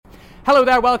Hello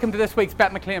there, welcome to this week's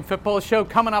Bet McLean Football Show.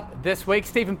 Coming up this week,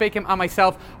 Stephen Beacom and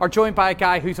myself are joined by a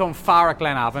guy who's on fire at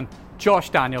Glenavon, Josh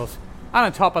Daniels. And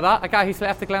on top of that, a guy who's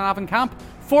left the Glenavon camp,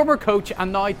 former coach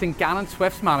and now Dungannon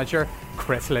Swifts manager,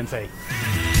 Kris Lindsay.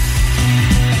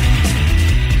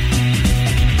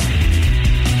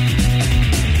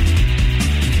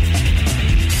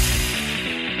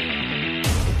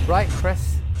 Right,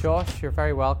 Kris, Josh, you're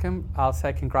very welcome. I'll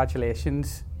say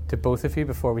congratulations to both of you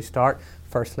before we start.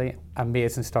 Firstly,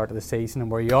 amazing start to the season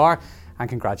and where you are, and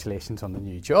congratulations on the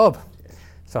new job.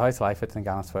 So how's life at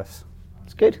Dungannon Swifts?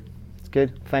 It's good.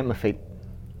 Finding my feet,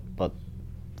 but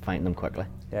finding them quickly.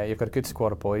 Yeah, you've got a good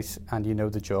squad of boys and you know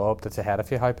the job that's ahead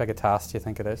of you. How big a task do you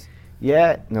think it is?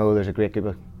 Yeah, no, there's a great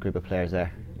group of players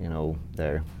there. You know,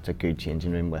 it's a good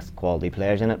changing room with quality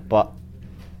players in it, but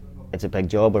it's a big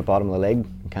job. We're bottom of the league,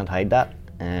 we can't hide that.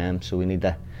 So we need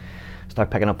to start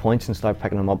picking up points and start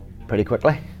picking them up pretty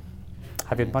quickly.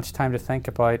 Have you had much time to think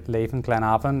about leaving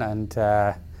Glenavon and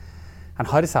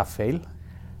how does that feel?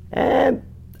 I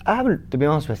haven't, to be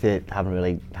honest with you, haven't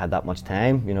really had that much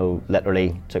time. You know,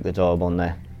 literally took the job on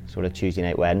the sort of Tuesday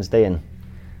night, Wednesday, and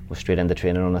was straight into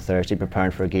training on a Thursday,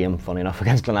 preparing for a game, funny enough,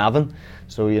 against Glenavon.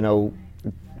 So, you know,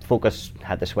 focus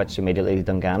had to switch immediately to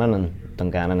Dungannon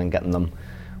and getting them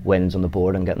wins on the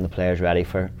board and getting the players ready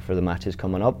for the matches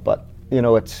coming up. But, you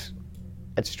know, it's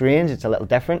strange, it's a little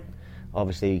different.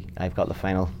 Obviously, I've got the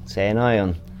final say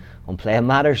now on playing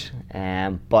matters,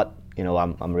 but, you know,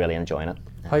 I'm really enjoying it.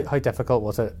 How difficult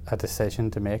was it a decision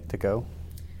to make to go?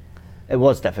 It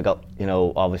was difficult. You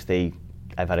know, obviously,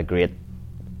 I've had a great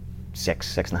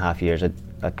six and a half years at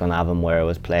Glenavon, where I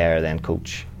was player, then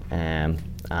coach, and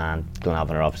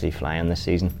Glenavon are obviously flying this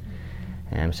season,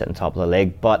 sitting top of the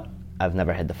league. But I've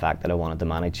never hid the fact that I wanted to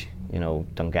manage. You know,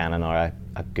 Dungannon are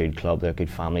a good club, they're a good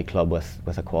family club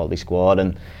with a quality squad,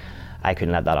 and I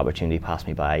couldn't let that opportunity pass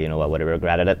me by. You know, I would have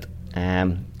regretted it.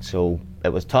 So it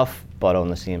was tough, but on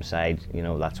the same side, you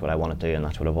know, that's what I want to do and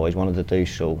that's what I've always wanted to do,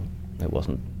 so it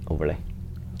wasn't overly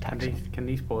taxing. Can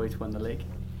these boys win the league?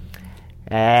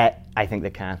 I think they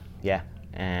can, yeah.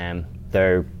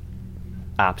 They're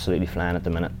absolutely flying at the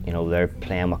minute. You know, they're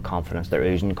playing with confidence, they're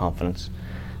oozing confidence,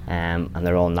 and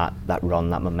they're on that run.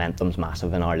 That momentum's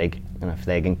massive in our league, and if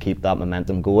they can keep that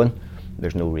momentum going,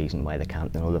 there's no reason why they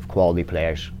can't. You know, they've quality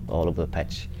players all over the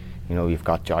pitch. You know, you've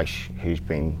got Josh, who's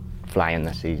been flying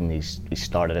this season. He's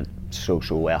started it so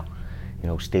well. You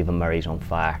know, Stephen Murray's on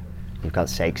fire. You've got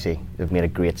Sykesy. They've made a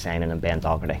great signing in Ben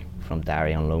Doherty from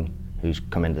Derry on loan, who's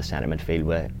come into the centre midfield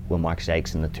with Mark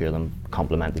Sykes, and the two of them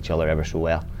complement each other ever so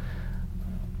well.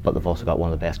 But they've also got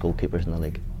one of the best goalkeepers in the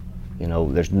league. You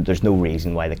know, there's no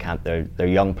reason why they can't. They're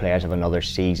young players, have another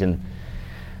season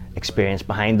experience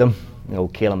behind them. You know,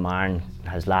 Caelan Martin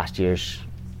has last year's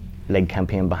league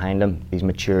campaign behind him. He's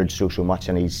matured so much,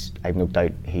 and I've no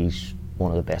doubt he's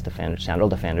one of the best central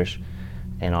defenders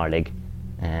in our league.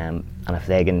 And if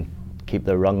they can keep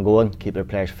their run going, keep their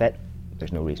players fit,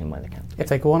 there's no reason why they can't. If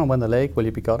they go on and win the league, will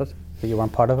you be gutted that you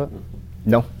weren't part of it?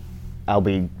 No, I'll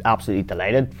be absolutely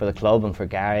delighted for the club and for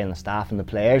Gary and the staff and the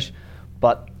players.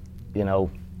 But, you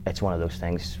know, it's one of those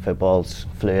things. Football's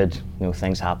fluid. You know,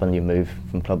 things happen. You move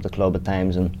from club to club at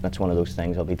times, and that's one of those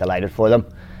things. I'll be delighted for them,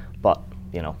 but,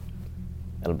 you know,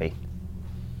 it'll be.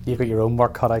 You've got your own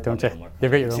work cut out, don't you? You've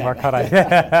got your own work cut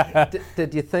out.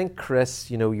 Did you think,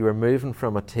 Kris, you know, you were moving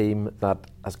from a team that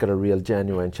has got a real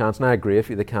genuine chance? And I agree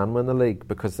with you, they can win the league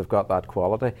because they've got that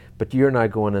quality. But you're now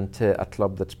going into a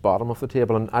club that's bottom of the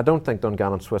table, and I don't think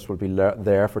Dungannon Swifts will be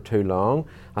there for too long.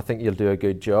 I think you'll do a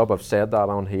good job. I've said that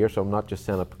on here, so I'm not just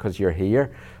saying it because you're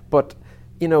here. But,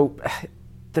 you know,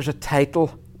 there's a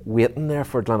title waiting there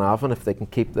for Glenavon if they can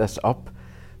keep this up.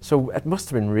 So it must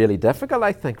have been really difficult,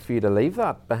 I think, for you to leave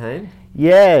that behind.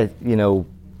 Yeah, you know,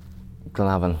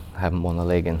 Glenavon haven't won the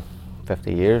league in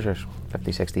 50 years or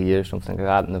 50, 60 years, something like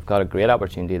that, and they've got a great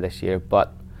opportunity this year,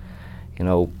 but, you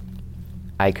know,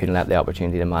 I couldn't let the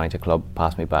opportunity to manage a club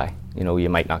pass me by. You know, you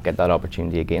might not get that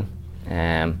opportunity again.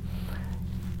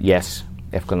 Yes,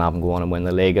 if Glenavon go on and win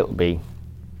the league, it'll be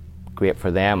great for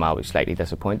them. I'll be slightly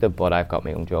disappointed, but I've got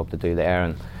my own job to do there,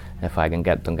 and if I can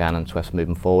get Dungannon Swifts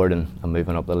moving forward and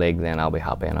moving up the league, then I'll be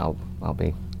happy and I'll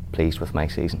be pleased with my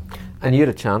season. And you had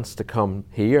a chance to come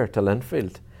here to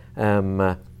Linfield,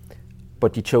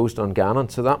 but you chose Dungannon,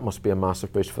 so that must be a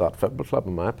massive boost for that football club,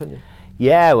 in my opinion.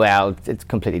 Yeah, well, it's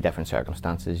completely different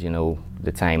circumstances. You know,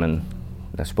 the time, and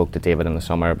I spoke to David in the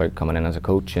summer about coming in as a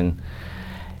coach, and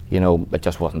you know, it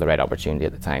just wasn't the right opportunity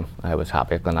at the time. I was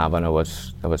happy at Glenavon. I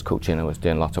was coaching, I was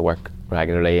doing lots of work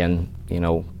regularly, and you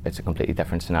know, it's a completely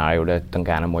different scenario to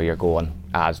Dungannon, where you're going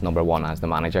as number one, as the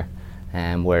manager,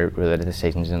 where really the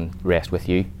decisions and rest with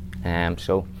you.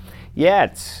 So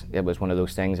Yeah, it was one of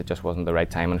those things. It just wasn't the right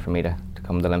timing for me to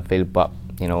come to Linfield, but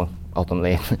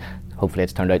ultimately hopefully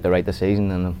it's turned out the right this season,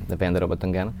 and they've ended up at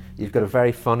Dungannon. You've got a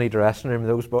very funny dressing room.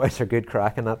 Those boys are good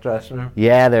crack in that dressing room.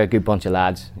 Yeah, they're a good bunch of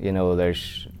lads.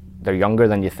 They're younger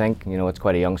than you think. It's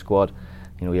quite a young squad.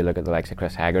 You look at the likes of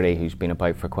Chris Haggerty, who's been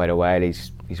about for quite a while.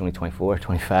 He's only 24,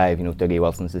 25. Dougie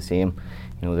Wilson's the same.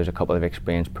 There's a couple of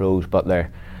experienced pros, but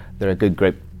they're a good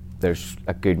group. There's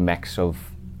a good mix of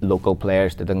local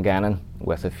players to Dungannon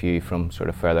with a few from sort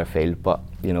of further afield, but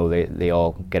they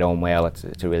all get on well.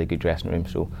 It's a really good dressing room,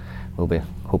 so we'll be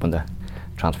hoping to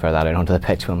transfer that out onto the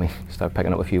pitch when we start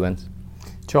picking up a few wins.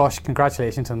 Josh,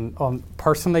 congratulations on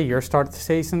personally your start of the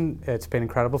season. It's been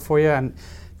incredible for you, and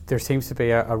there seems to be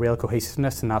a real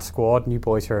cohesiveness in that squad, and you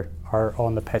boys are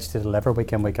on the pitch to deliver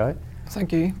week in, week out.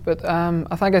 Thank you, but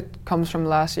I think it comes from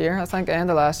last year. I think at the end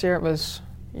of last year it was,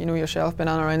 yourself being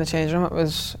on around the change room,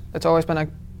 it's always been a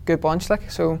good bunch,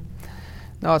 so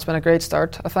no, it's been a great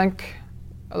start. I think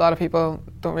a lot of people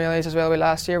don't realise as well,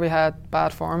 last year we had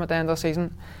bad form at the end of the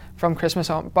season from Christmas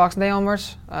on, Boxing Day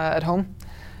onwards at home,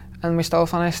 and we still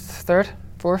finished 3rd,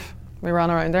 4th. We ran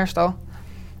around there still,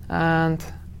 and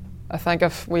I think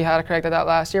if we had corrected that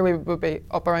last year, we would be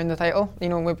up around the title.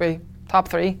 We'd be top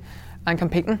 3 and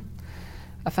competing.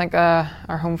 I think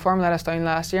our home form let us down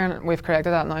last year, and we've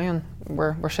corrected that now, and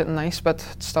we're sitting nice, but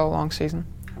it's still a long season.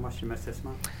 How much do you miss this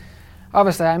man?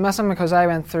 Obviously I miss him because I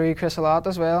went through Kris a lot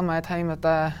as well. My time in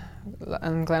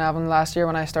Glenavon last year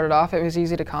when I started off, it was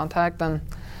easy to contact, and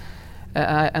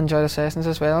I enjoy the sessions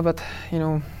as well, but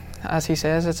as he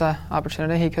says, it's an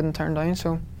opportunity he couldn't turn down,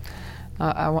 so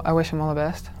I wish him all the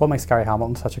best. What makes Gary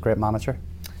Hamilton such a great manager?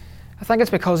 I think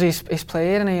it's because he's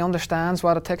played and he understands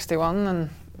what it takes to win, and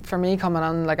for me coming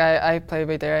in, I played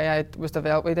with Derry, I was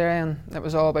developed with Derry, and it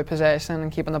was all about possession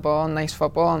and keeping the ball and nice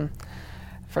football, and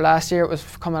for last year it was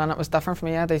coming in, it was different for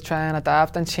me. I had to try and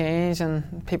adapt and change,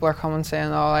 and people are coming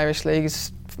saying, Irish League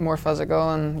is more physical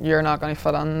and you're not going to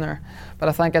fit in there. But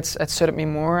I think it's suited me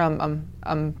more.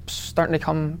 I'm starting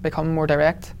to become more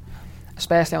direct,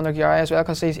 especially under Gary as well,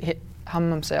 because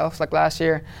him himself, last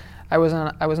year I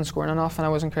wasn't scoring enough and I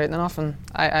wasn't creating enough, and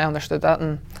I understood that,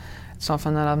 and it's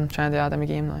something that I'm trying to add in my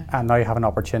game now. And now you have an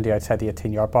opportunity outside the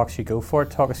 18-yard box, you go for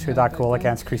it. Talk us through that goal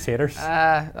against Crusaders.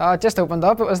 It just opened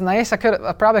up, it was nice. I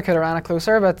probably could have ran it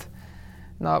closer, but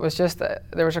no, it was just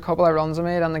there was a couple of runs I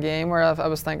made in the game where I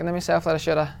was thinking to myself that I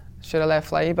should have let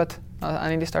fly, but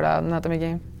I need to start adding that to my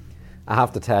game. I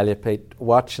have to tell you, Pete,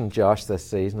 watching Josh this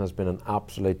season has been an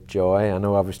absolute joy. I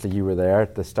know obviously you were there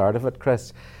at the start of it,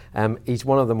 Kris. He's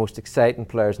one of the most exciting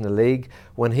players in the league.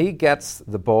 When he gets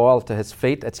the ball to his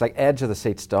feet, it's like edge of the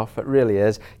seat stuff. It really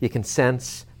is. You can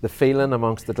sense the feeling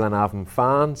amongst the Glenavon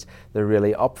fans. They're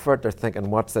really up for it. They're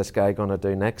thinking, what's this guy going to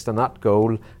do next? And that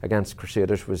goal against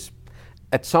Crusaders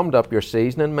it summed up your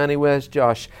season in many ways,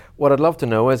 Josh. What I'd love to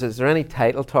know is there any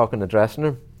title talk in the dressing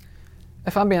room?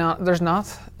 If I'm being honest, there's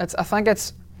not. I think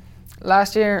it's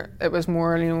last year. It was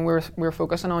more, we were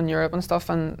focusing on Europe and stuff,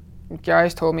 and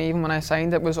Gary's told me even when I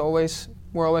signed, we're always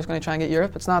going to try and get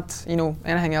Europe. It's not,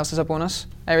 anything else is a bonus.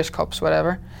 Irish Cups,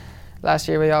 whatever. Last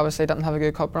year we obviously didn't have a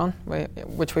good cup run,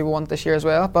 which we want this year as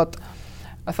well. But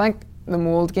I think the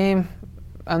Mould game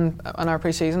and our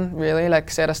pre-season really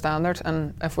set a standard,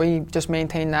 and if we just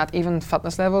maintain that, even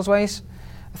fitness levels wise,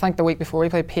 I think the week before we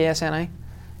played PSNI,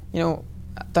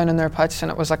 down in their pitch,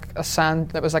 and it was like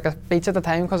a beach at the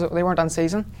time because they weren't on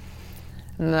season.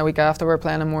 And the week after we were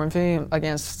playing in Mourneview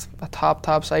against a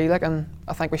top side, and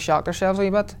I think we shocked ourselves a wee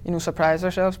bit, surprised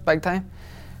ourselves big time.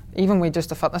 Even with just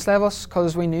the fitness levels,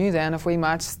 because we knew then if we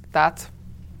matched that,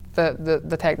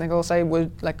 the technical side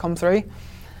would come through.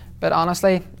 But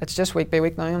honestly, it's just week by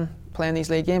week now and playing these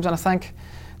league games, and I think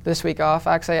this week off,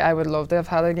 actually, I would love to have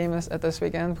had a game at this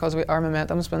weekend because our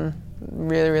momentum's been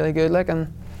really, really good,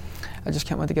 and I just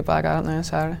can't wait to get back at it now on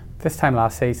Saturday. This time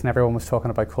last season, everyone was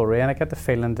talking about Coleraine. I get the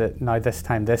feeling that now this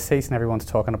season, everyone's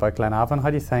talking about Glenavon. How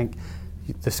do you think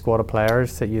the squad of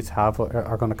players that you have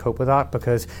are going to cope with that?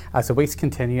 Because as the weeks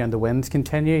continue and the wins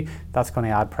continue, that's going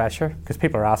to add pressure. Because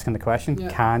people are asking the question,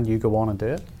 can you go on and do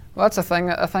it? Well, that's the thing.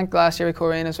 I think last year with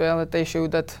Coleraine as well, that they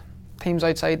showed that teams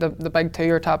outside the big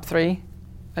two or top three,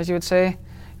 as you would say,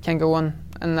 can go on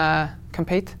and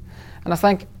compete. And I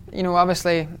think,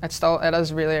 obviously it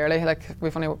is really early.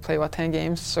 We've only played 10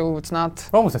 games, so it's not.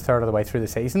 We're almost a third of the way through the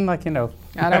season, I know,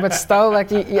 but still,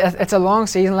 it's a long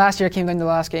season. Last year it came down to the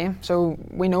last game, so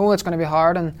we know it's going to be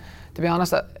hard. And to be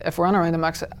honest, if we're on around the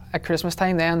max at Christmas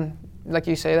time, then, like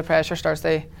you say, the pressure starts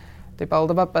to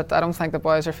build a bit. But I don't think the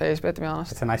boys are phased by it, to be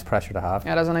honest. It's a nice pressure to have.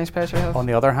 Yeah, it is a nice pressure to have. On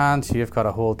the other hand, you've got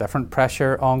a whole different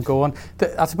pressure ongoing.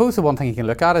 I suppose the one thing you can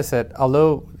look at is that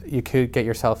although you could get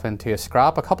yourself into a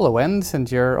scrap. A couple of wins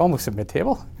and you're almost at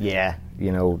mid-table. Yeah,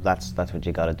 that's what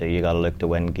you got to do. You got to look to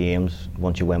win games.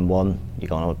 Once you win one, you're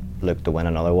going to look to win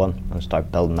another one and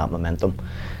start building that momentum.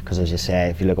 Because as you say,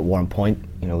 if you look at Warren Point,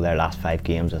 their last 5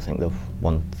 games, I think they've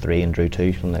won 3 and drew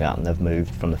 2, something like that, and they've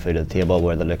moved from the foot of the table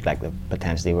where they looked like they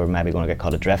potentially were maybe going to get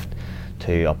caught adrift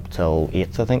to up till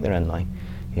 8th, I think they're in now.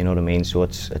 You know what I mean? So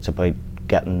it's about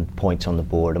getting points on the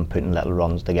board and putting little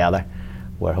runs together,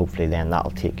 where hopefully then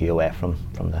that'll take you away from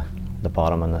the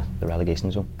bottom and the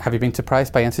relegation zone. Have you been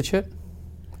surprised by Institute?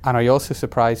 And are you also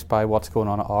surprised by what's going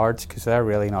on at Ards? Because they're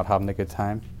really not having a good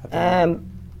time.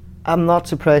 I'm not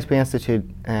surprised by Institute.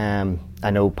 I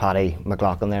know Paddy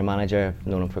McLaughlin, their manager. I've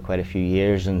known him for quite a few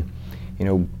years, and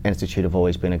Institute have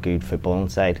always been a good footballing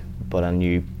side. But I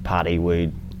knew Paddy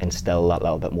would instill that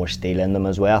little bit more steel in them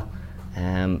as well.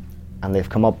 And they've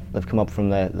come up from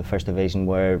the first division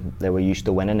where they were used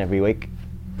to winning every week,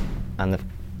 and they've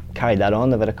carried that on.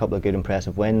 They've had a couple of good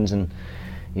impressive wins, and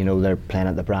they're playing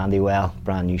at the Brandywell,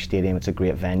 brand new stadium. It's a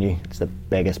great venue. It's the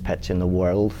biggest pitch in the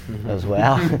world as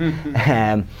well.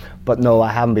 But no,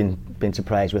 I haven't been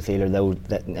surprised with either though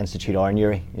that Institute or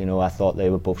Newry. I thought they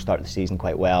would both start the season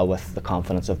quite well with the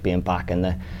confidence of being back in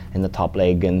the top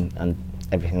league and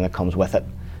everything that comes with it.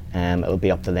 It'll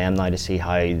be up to them now to see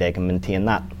how they can maintain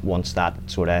that once that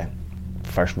sort of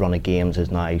first run of games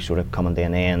is now sort of coming to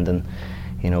an end, and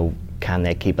can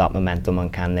they keep that momentum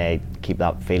and can they keep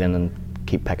that feeling and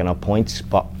keep picking up points.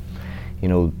 But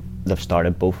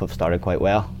both have started quite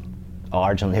well.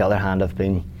 Ards on the other hand they've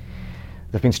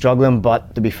been struggling,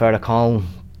 but to be fair to Colin,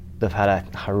 they've had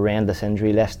a horrendous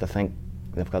injury list. I think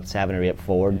they've got 7 or 8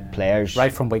 forward players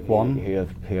right from week 1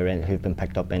 who've been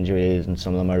picked up injuries, and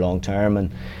some of them are long term.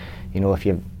 And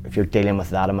if you're dealing with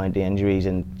that amount of injuries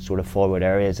in sort of forward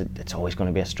areas, it's always going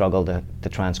to be a struggle to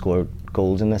try and score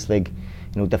goals in this league.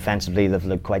 Defensively they've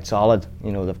looked quite solid.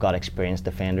 They've got experienced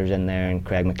defenders in there, and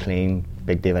Craig McLean,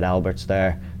 Big David Albert's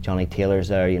there, Johnny Taylor's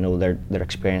there. They're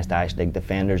experienced Irish League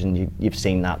defenders, and you've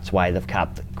seen that's why they've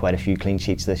capped quite a few clean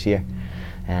sheets this year.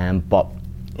 But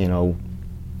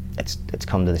it's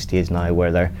come to the stage now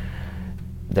where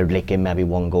they're leaking maybe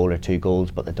 1 goal or 2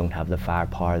 goals, but they don't have the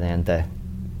firepower then to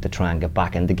try and get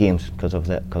back into games because of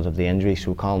the injury.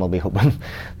 So Colin will be hoping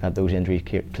that those injuries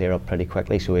clear up pretty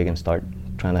quickly so we can start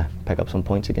trying to pick up some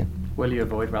points again. Will you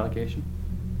avoid relegation?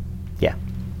 Yeah,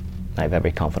 I have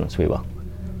every confidence we will.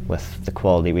 With the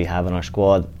quality we have in our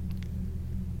squad,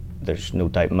 there's no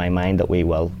doubt in my mind that we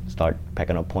will start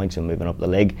picking up points and moving up the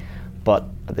league. But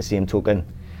at the same token,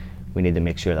 we need to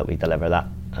make sure that we deliver that,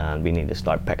 and we need to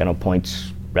start picking up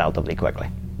points relatively quickly.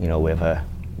 We have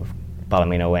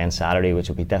Ballymena away on Saturday, which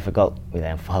will be difficult. We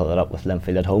then follow it up with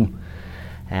Linfield at home,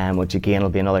 which again will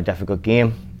be another difficult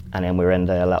game. And then we're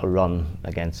into a little run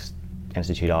against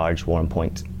Institute, Ards, Warren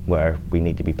Point, where we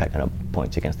need to be picking up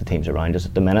points against the teams around us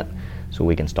at the minute, so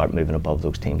we can start moving above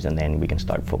those teams, and then we can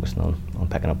start focusing on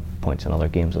picking up points in other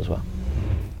games as well.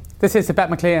 This is the Bet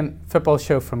McLean football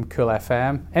show from Cool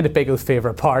FM, and the Biggles'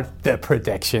 favourite part, the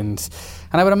predictions.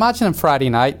 And I would imagine on Friday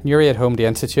night, Newry at home to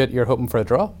Institute, you're hoping for a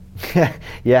draw?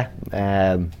 Yeah.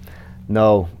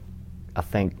 No, I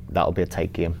think that'll be a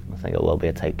tight game. I think it will be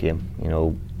a tight game.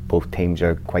 Both teams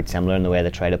are quite similar in the way they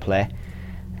try to play,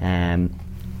 and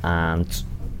I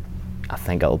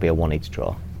think it'll be a 1-1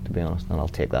 draw, to be honest, and I'll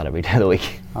take that every day of the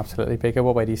week. Absolutely. Bigger,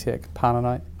 what way do you see it panning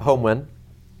out? Home win,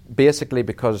 basically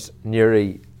because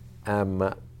Newry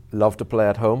love to play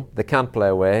at home. They can't play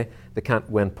away, they can't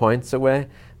win points away,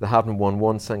 they haven't won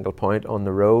 1 single point on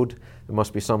the road. There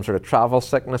must be some sort of travel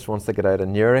sickness once they get out of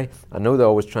Newry. I know they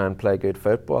always try and play good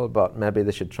football, but maybe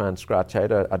they should try and scratch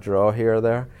out a draw here or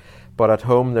there. But at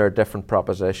home they're a different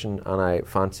proposition, and I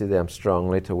fancy them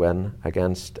strongly to win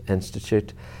against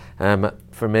Institute.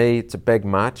 For me, it's a big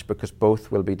match because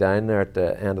both will be down there at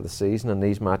the end of the season, and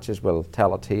these matches will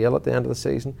tell a tale at the end of the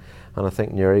season. And I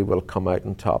think Newry will come out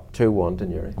on top, 2-1 to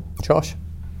Newry. Josh?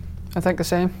 I think the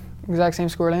same, exact same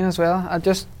scoreline as well. I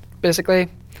just basically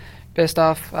based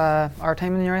off our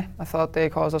time in Newry, I thought they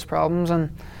caused us problems,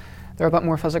 and they're a bit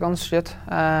more physical and straight.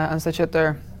 Institute,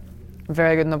 they're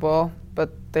very good in the ball, but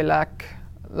they lack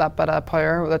that bit of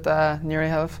power that Newry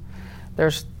have.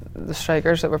 There's the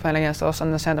strikers that were playing against us,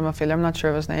 and the centre midfielder, I'm not sure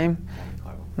of his name.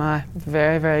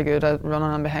 Very, very good at running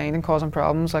on behind and causing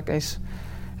problems. Like his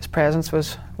presence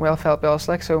was well felt by us.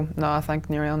 So no, I think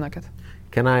Newry will nick it.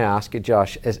 Can I ask you,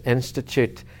 Josh, is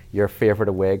Institute your favourite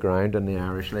away ground in the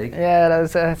Irish League? Yeah,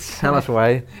 it is. Tell us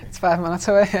why. It's 5 minutes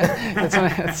away.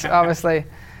 it's obviously,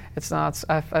 it's not.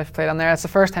 I've played on there. It's the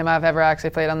first time I've ever actually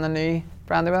played on the new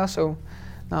Brandywell, so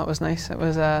No, it was nice. It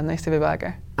was nice to be back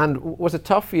here. And was it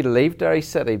tough for you to leave Derry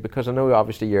City? Because I know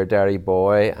obviously you're a Derry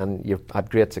boy and you've had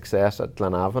great success at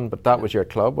Glenavon, but that was your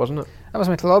club, wasn't it? That was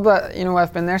my club.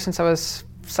 I've been there since I was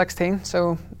 16.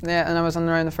 So yeah, and I was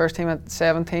around the first team at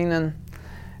 17, and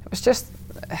it was just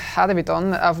it had to be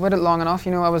done. I've waited long enough.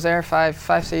 I was there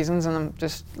five seasons, and I'm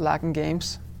just lacking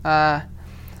games. I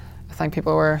think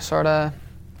people were sort of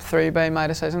through by my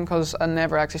decision because I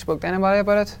never actually spoke to anybody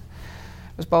about it.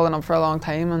 It was building up for a long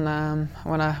time, and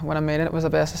when I made it, it was the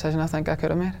best decision I think I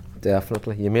could have made.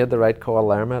 Definitely. You made the right call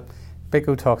there, mate.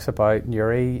 Big talks about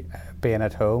Newry being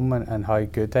at home and how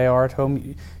good they are at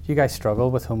home. You guys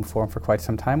struggled with home form for quite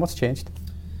some time. What's changed?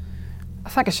 I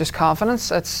think it's just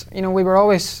confidence. It's we were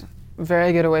always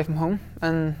very good away from home,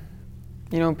 and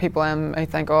people I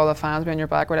think all the fans behind your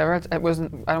back, whatever. It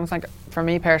wasn't. I don't think for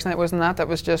me personally it wasn't that. It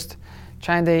was just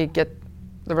trying to get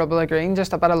the rubble of green,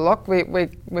 just a bit of luck.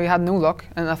 We had no luck,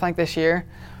 and I think this year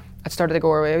it started to go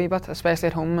our way a wee bit, especially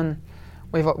at home, and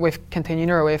we've continued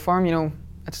our away form.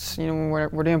 It's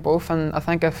we're doing both, and I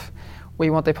think if we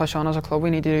want to push on as a club, we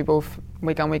need to do both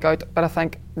week in, week out. But I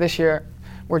think this year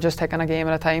we're just taking a game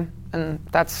at a time, and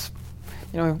that's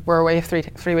we're away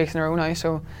three weeks in a row now,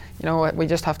 so we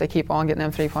just have to keep on getting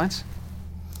them 3 points.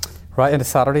 Right, into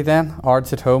Saturday then,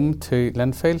 Ards at home to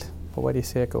Linfield. But where do you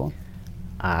see it going?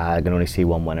 I can only see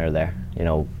one winner there.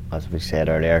 As we said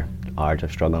earlier, Ards are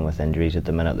struggling with injuries at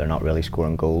the minute. They're not really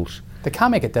scoring goals. They can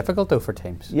make it difficult though for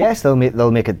teams. Yes, they'll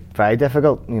make it very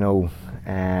difficult.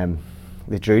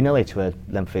 They drew nearly to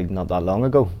Linfield not that long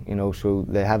ago. So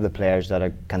they have the players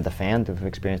that can defend. They've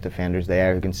experienced defenders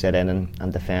there who can sit in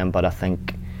and defend. But I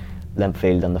think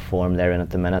Linfield and the form they're in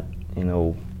at the minute,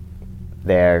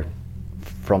 their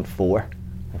front four,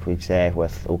 if we say,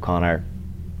 with O'Connor,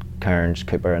 Kearns,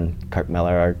 Cooper and Kirk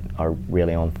Miller are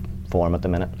really on form at the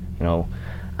minute,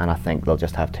 and I think they'll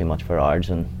just have too much for Ards,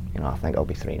 and I think it'll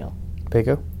be 3-0.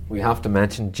 Bigo? We have to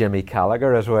mention Jimmy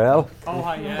Gallagher as well. Oh,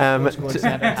 hi,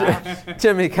 yeah.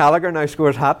 Jimmy Gallagher now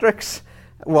scores hat-tricks.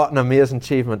 What an amazing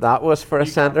achievement that was for a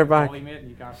centre-back.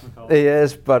 He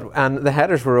is, and the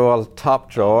headers were all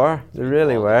top drawer. They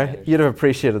really were. You'd have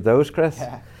appreciated those, Chris.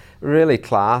 Yeah. Really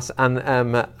class, and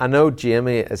I know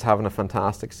Jamie is having a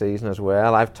fantastic season as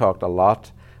well. I've talked a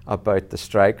lot about the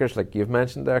strikers, like you've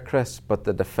mentioned there, Chris, but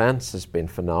the defence has been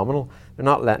phenomenal. They're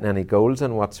not letting any goals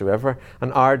in whatsoever,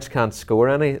 and Ards can't score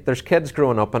any. There's kids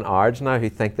growing up in Ards now who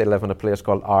think they live in a place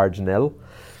called Ards Nil,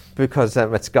 because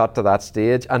it's got to that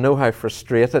stage. I know how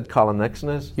frustrated Colin Nixon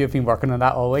is. You've been working on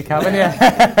that all week, haven't you?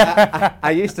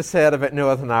 I used to say it about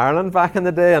Northern Ireland back in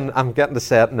the day, and I'm getting to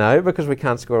say it now because we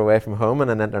can't score away from home in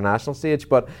an international stage.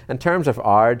 But in terms of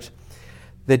Ards,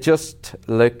 they just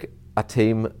look a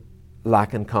team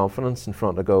lacking confidence in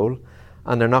front of goal,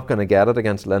 and they're not going to get it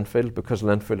against Linfield because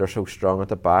Linfield are so strong at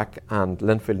the back, and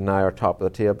Linfield now are top of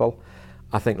the table.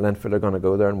 I think Linfield are going to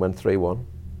go there and win 3-1.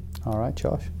 All right,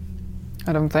 Josh.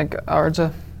 I don't think Ards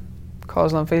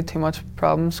cause Linfield too much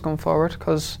problems going forward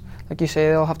because, like you say,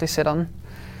 they'll have to sit on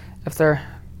if they're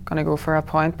going to go for a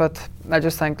point. But I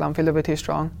just think Linfield will be too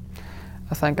strong.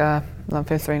 I think Linfield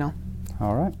 3-0.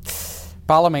 All right.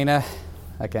 Ballymena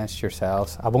against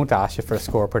yourselves. I won't ask you for a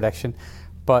score prediction,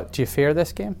 but do you fear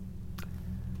this game?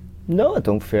 No, I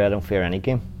don't fear any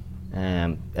game.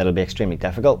 It'll be extremely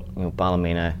difficult.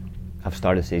 Ballymena have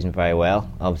started the season very well.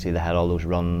 Obviously, they had all those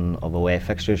run of away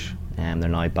fixtures. They're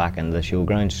now back into the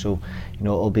showgrounds, so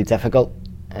it'll be difficult.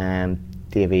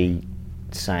 Davy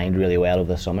signed really well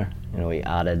over the summer. He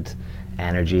added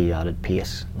energy, he added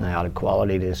pace, and he added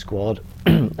quality to the squad,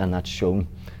 and that's shown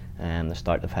the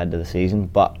start they've had to the season.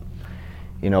 But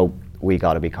we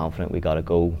got to be confident. We got to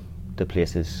go to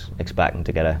places expecting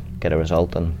to get a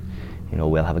result, and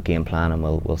we'll have a game plan, and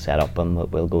we'll set up, and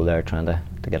we'll go there trying to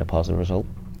get a positive result.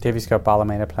 Davy's got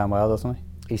Ballymena playing well, doesn't he?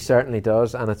 He certainly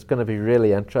does, and it's going to be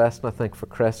really interesting, I think, for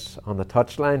Chris on the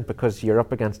touchline, because you're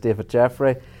up against David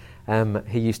Jeffrey.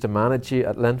 He used to manage you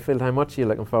at Linfield. How much are you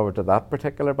looking forward to that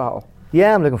particular battle?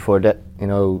 Yeah, I'm looking forward to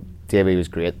it. Davy was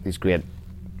great. He's great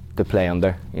to play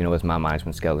under. His man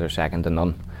management skills are second to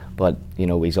none. But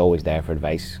he's always there for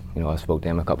advice. I spoke to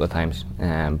him a couple of times,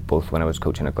 both when I was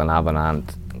coaching at Glenavon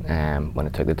and when I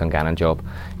took the Dungannon job.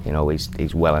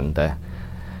 He's willing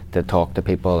to talk to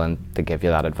people and to give you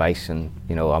that advice, and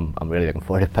I'm really looking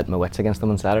forward to pitting my wits against them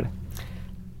on Saturday.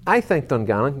 I think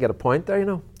Dungannon can get a point there,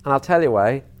 and I'll tell you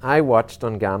why. I watched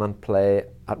Dungannon play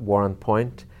at Warren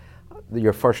Point,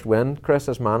 your first win, Chris,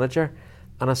 as manager,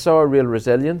 and I saw a real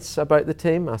resilience about the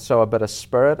team. I saw a bit of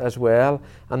spirit as well,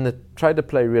 and they tried to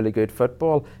play really good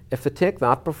football. If they take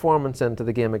that performance into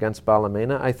the game against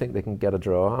Ballymena, I think they can get a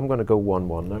draw. I'm going to go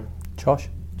 1-1 now. Josh?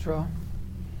 Draw.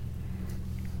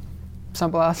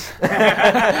 Simple as.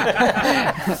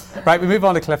 Right, we move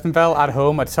on to Cliftonville at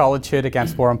home at Solitude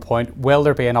against Warren Point. Will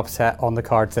there be an upset on the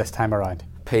cards this time around?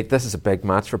 Pete, this is a big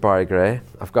match for Barry Gray.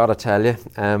 I've got to tell you,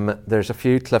 there's a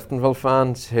few Cliftonville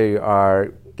fans who are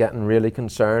getting really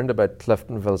concerned about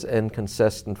Cliftonville's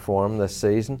inconsistent form this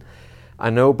season.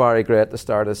 I know Barry Gray at the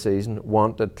start of the season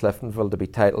wanted Cliftonville to be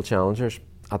title challengers.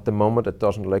 At the moment, it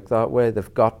doesn't look that way.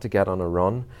 They've got to get on a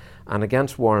run. And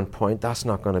against Warren Point, that's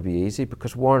not going to be easy,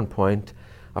 because Warren Point,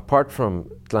 apart from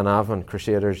Glenavon,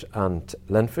 Crusaders and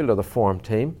Linfield, are the form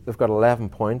team. They've got 11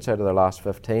 points out of their last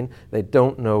 15. They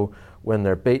don't know when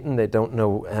they're beaten. They don't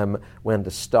know when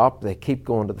to stop. They keep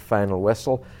going to the final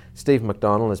whistle. Steve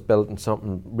McDonnell is building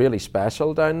something really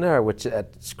special down there, which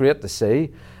it's great to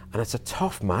see. And it's a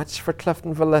tough match for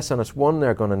Cliftonville, this, and it's one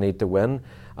they're going to need to win.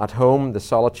 At home, the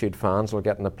Solitude fans will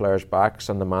get in the players' backs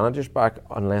and the managers' back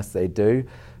unless they do.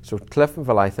 So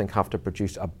Cliftonville, I think, have to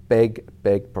produce a big,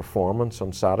 big performance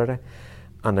on Saturday.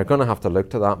 And they're going to have to look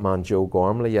to that man, Joe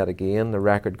Gormley, yet again, the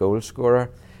record goal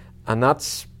scorer. And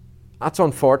that's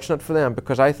unfortunate for them,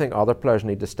 because I think other players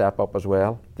need to step up as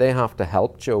well. They have to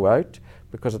help Joe out,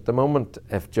 because at the moment,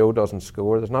 if Joe doesn't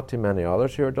score, there's not too many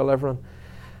others who are delivering.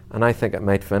 And I think it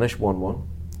might finish 1-1.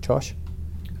 Josh?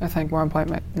 I think Warren Point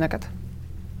might nick it.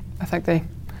 I think they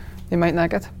might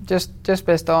nick it, just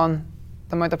based on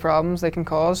the amount of problems they can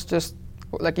cause. Just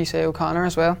like you say, O'Connor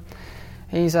as well.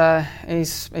 He's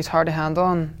hard to handle,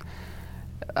 and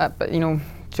but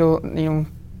Joe,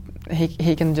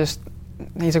 he can just,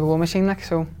 he's a goal machine, like,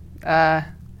 so.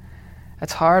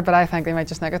 It's hard, but I think they might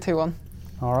just nick it 2-1.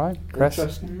 All right, Kris.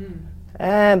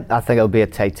 I think it'll be a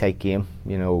tight game.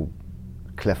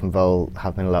 Cliftonville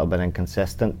have been a little bit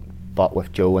inconsistent, but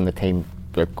with Joe and the team,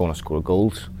 they're going to score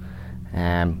goals.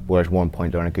 Whereas Warren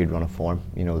Point are in a good run of form.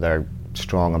 They're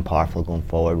strong and powerful going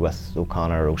forward with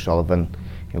O'Connor, O'Sullivan,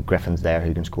 Griffin's there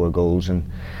who can score goals, and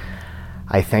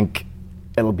I think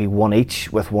it'll be 1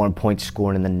 each, with Warren Point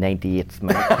scoring in the 98th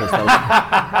minute, because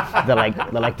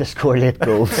they like to score late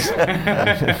goals.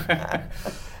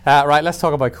 Right, let's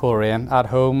talk about Coleraine at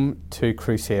home to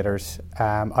Crusaders.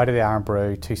 Out of the Iron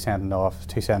Brew, two sends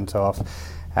off.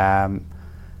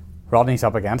 Rodney's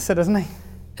up against it, isn't he?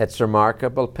 It's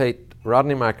remarkable, Pete.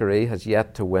 Rodney McAree has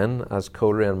yet to win as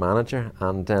Coleraine manager,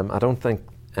 and I don't think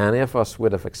any of us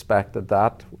would have expected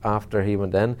that after he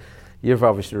went in. You've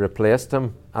obviously replaced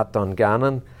him at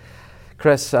Dungannon,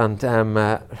 Kris, and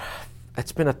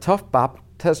it's been a tough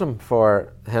baptism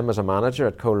for him as a manager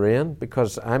at Coleraine,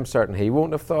 because I'm certain he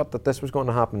won't have thought that this was going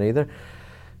to happen either.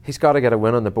 He's got to get a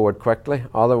win on the board quickly,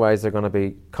 otherwise they're going to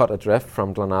be cut adrift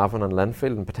from Glenavon and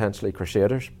Linfield and potentially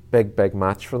Crusaders. Big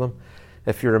match for them.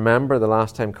 If you remember, the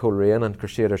last time Coleraine and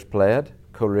Crusaders played,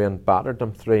 Coleraine battered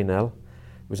them 3-0. It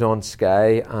was on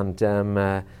Sky, and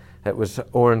it was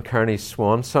Oran Kearney's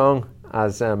swan song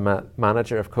as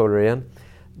manager of Coleraine.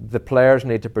 The players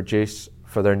need to produce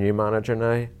for their new manager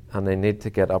now, and they need to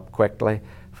get up quickly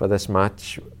for this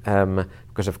match,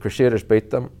 because if Crusaders beat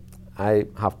them, I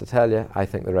have to tell you, I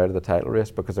think they're out of the title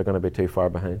race, because they're going to be too far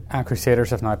behind. And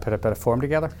Crusaders have now put a bit of form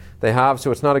together. They have,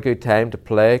 so it's not a good time to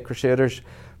play Crusaders,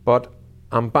 but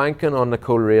I'm banking on the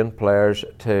Coleraine players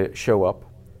to show up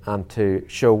and to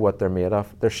show what they're made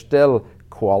of. They're still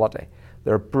quality.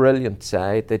 They're a brilliant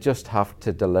side. They just have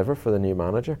to deliver for the new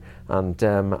manager. And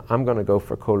I'm going to go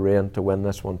for Coleraine to win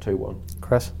this one 2-1.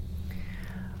 Kris?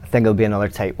 I think it'll be another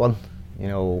tight one.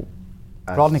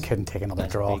 Rodney couldn't take another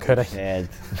draw, could he?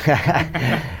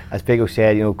 As Pico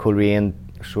said, Coleraine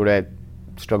sort of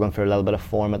struggling for a little bit of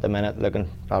form at the minute.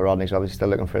 Rodney's obviously still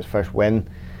looking for his first win,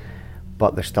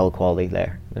 but there's still quality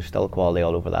there. There's still quality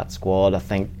all over that squad. I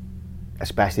think,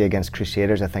 especially against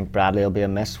Crusaders, I think Bradley will be a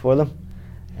miss for them.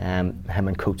 Him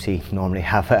and Coatsy normally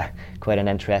have quite an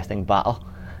interesting battle.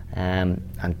 And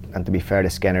to be fair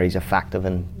to Skinner, he's effective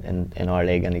in our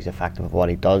league, and he's effective at what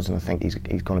he does, and I think he's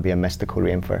going to be a miss to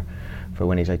Coleraine for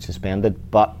when he's out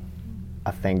suspended. But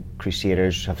I think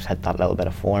Crusaders have hit that little bit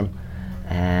of form,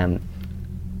 and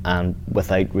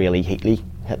without really Heatley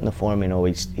hitting the form,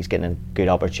 he's getting good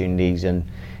opportunities and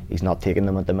he's not taking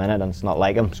them at the minute, and it's not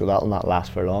like him, so that'll not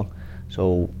last for long.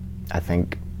 So I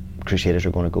think Crusaders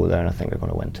are going to go there, and I think they're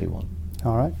going to win 2-1.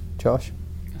 All right, Josh?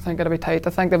 I think it'll be tight. I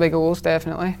think there'll be goals,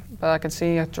 definitely, but I could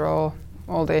see a draw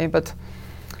all day. But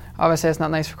obviously it's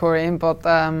not nice for Coleraine, but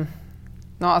no,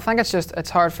 I think it's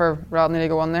hard for Rodney to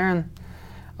go on there, and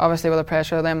obviously with the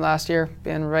pressure of them last year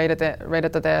being right at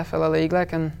the death of the league,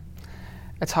 and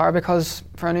it's hard because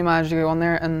for a new manager to go on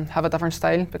there and have a different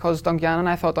style, because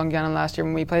I thought Dungannon last year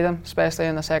when we played them, especially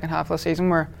in the second half of the season,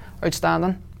 were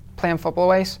outstanding playing football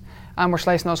wise and were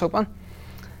slicing us open.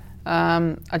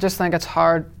 I just think it's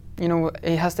hard you know,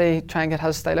 he has to try and get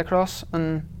his style across,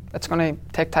 and it's going to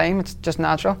take time. It's just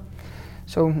natural.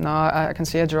 So no, I can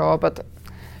see a draw, but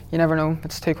you never know.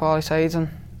 It's two quality sides, and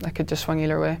it could just swing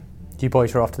either way. You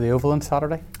boys are off to the Oval on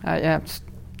Saturday? Yeah, it's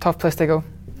a tough place to go.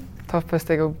 Tough place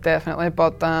to go, definitely.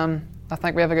 But I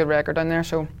think we have a good record down there.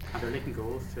 So. And they're leaking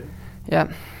goals too.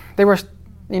 Yeah, they were.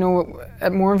 You know,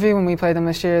 at Mourneview when we played them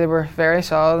this year, they were very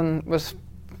solid and was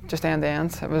just end to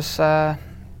end. It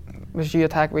was you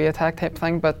attack, we attack type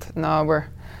thing. But now we're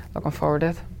looking forward to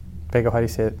it. Big, how do you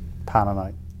see it panning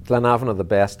out? Glenavon are the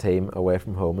best team away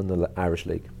from home in the Irish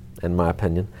League, in my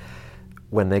opinion.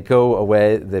 When they go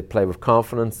away, they play with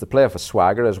confidence, they play with a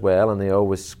swagger as well, and they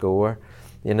always score.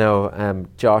 You know,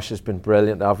 Josh has been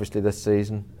brilliant, obviously, this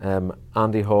season.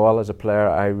 Andy Hall is a player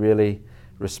I really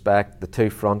respect. The two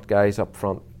front guys up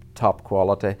front, top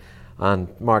quality. And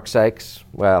Mark Sykes,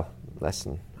 well,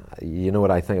 listen, you know what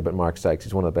I think about Mark Sykes.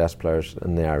 He's one of the best players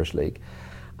in the Irish League.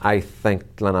 I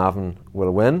think Glenavon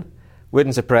will win.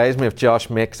 Wouldn't surprise me if Josh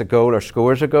makes a goal or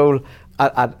scores a goal.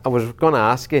 I was going to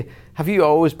ask you, have you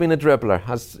always been a dribbler?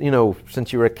 Has, you know,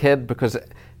 since you were a kid? Because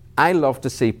I love to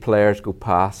see players go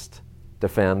past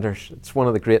defenders. It's one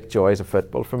of the great joys of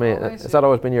football for me. Has that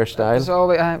always been your style?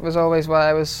 It was always what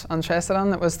I was interested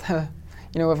in. It was the,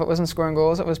 you know, if it wasn't scoring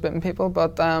goals, it was beating people.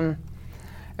 But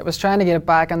it was trying to get it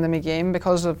back into my game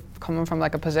because of coming from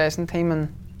like a possession team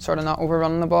and sort of not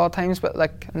overrunning the ball at times. But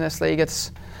like in this league,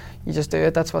 it's you just do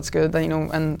it. That's what's good, you know.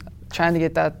 And trying to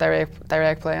get that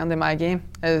direct play into my game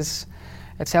it's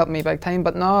helped me big time.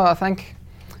 But no, I think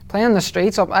playing the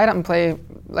streets up, I didn't play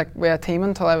like with a team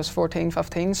until I was 14,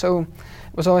 15. So it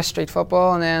was always street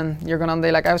football, and then you're going on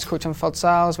like I was coaching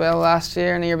futsal as well last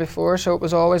year and the year before. So it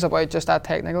was always about just that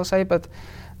technical side. But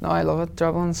no, I love it.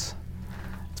 Dribbling's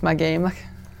it's my game. Like.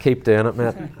 Keep doing it,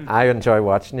 mate. I enjoy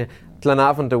watching you.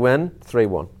 Glenavon to win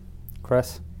 3-1.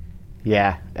 Chris?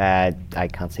 Yeah, I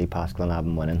can't see past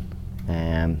Glenavon winning.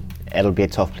 It'll be a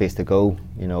tough place to go,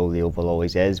 you know, the Oval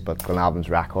always is, but Glenavon's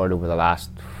record over the last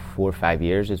 4 or 5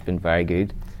 years has been very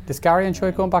good. Does Gary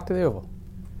enjoy going back to the Oval?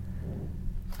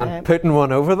 And putting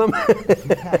one over them?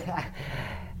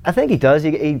 I think he does.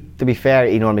 He, to be fair,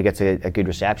 he normally gets a good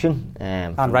reception.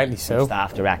 And rightly so.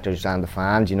 Staff, directors and the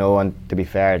fans, you know, and to be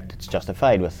fair, it's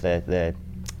justified with the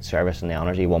service and the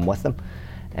honours he won with them.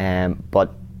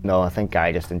 But no, I think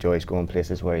Gary just enjoys going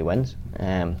places where he wins.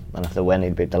 And if they win,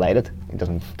 he'd be delighted. It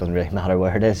doesn't really matter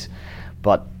where it is.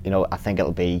 But, you know, I think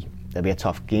it'll be a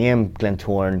tough game.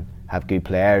 Glentoran have good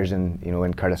players, and, you know,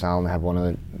 in Curtis Allen they have one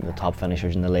of the top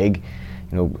finishers in the league.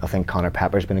 You know, I think Connor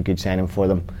Pepper's been a good signing for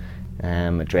them.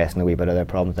 Addressing a wee bit of their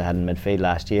problems they had in midfield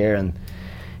last year, and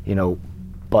you know,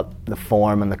 but the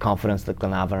form and the confidence that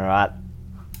Glenavon are at,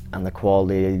 and the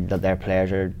quality that their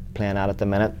players are playing at the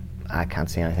minute, I can't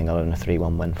see anything other than a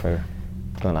 3-1 win for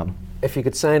Glenavon. If you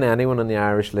could sign anyone in the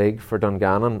Irish League for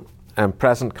Dungannon,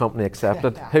 present company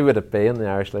accepted, who would it be in the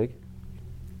Irish League?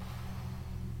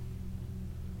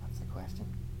 That's the question.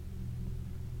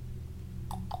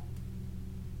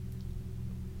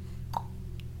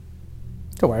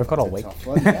 Don't worry, I've got all week.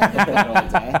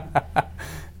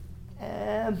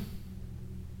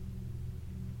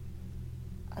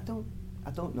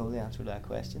 I don't know the answer to that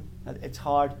question. It's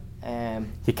hard.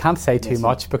 You can't say too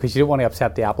much because you don't want to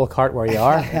upset the apple cart where you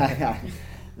are.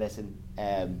 Listen,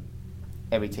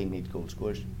 every team needs goal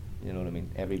scorers. You know what I mean?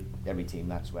 Every team.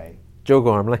 That's why Joe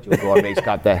Gormley. Joe Gormley's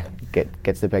got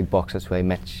gets the big bucks. That's why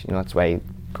Mitch. You know, that's why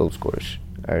goal scorers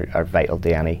are vital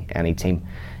to any team.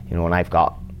 You know, and I've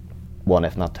got one,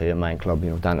 if not two, in my club.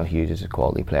 You know, Daniel Hughes is a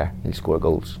quality player. He'll score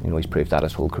goals. You know, he's proved that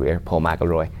his whole career. Paul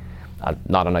McElroy,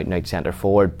 not an out-and-out centre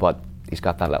forward, but he's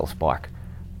got that little spark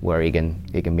where he can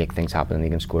make things happen and he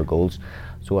can score goals.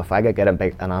 So if I could get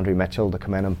an Andrew Mitchell to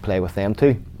come in and play with them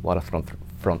too, what a front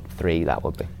three that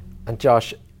would be. And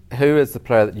Josh, who is the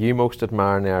player that you most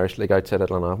admire in the Irish League outside of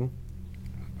Glenavon?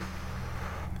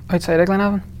 Outside of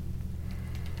Glenavon?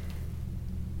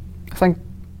 I think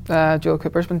Joel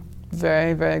Cooper's been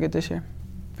very, very good this year.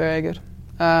 Very good.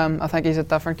 I think he's a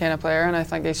different kind of player, and I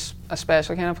think he's a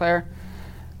special kind of player.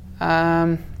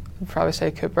 I'd probably say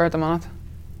Cooper at the moment.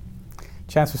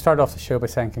 Chance, we started off the show by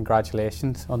saying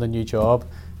congratulations on the new job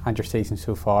and your season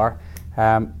so far.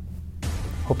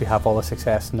 Hope you have all the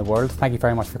success in the world. Thank you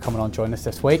very much for coming on, joining us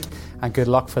this week, and good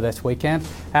luck for this weekend.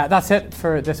 That's it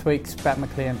for this week's Bet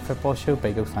McLean Football Show.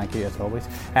 Big thank you as always.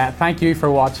 Thank you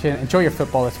for watching. Enjoy your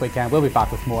football this weekend. We'll be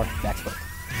back with more next week.